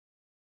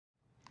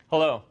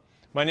Hello,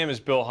 my name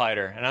is Bill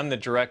Hyder, and I'm the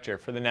director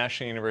for the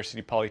National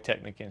University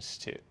Polytechnic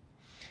Institute.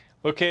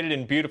 Located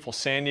in beautiful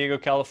San Diego,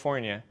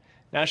 California,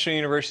 National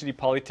University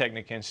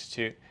Polytechnic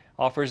Institute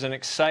offers an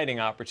exciting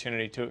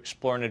opportunity to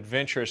explore an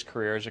adventurous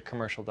career as a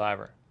commercial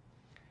diver.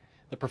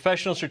 The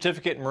Professional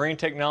Certificate in Marine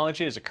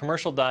Technology is a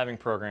commercial diving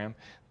program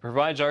that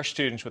provides our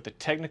students with the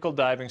technical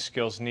diving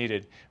skills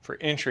needed for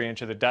entry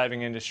into the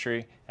diving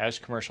industry as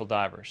commercial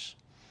divers.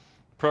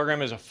 The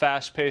program is a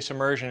fast-paced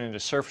immersion into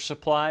surface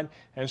applied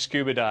and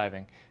scuba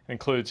diving. It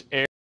includes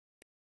air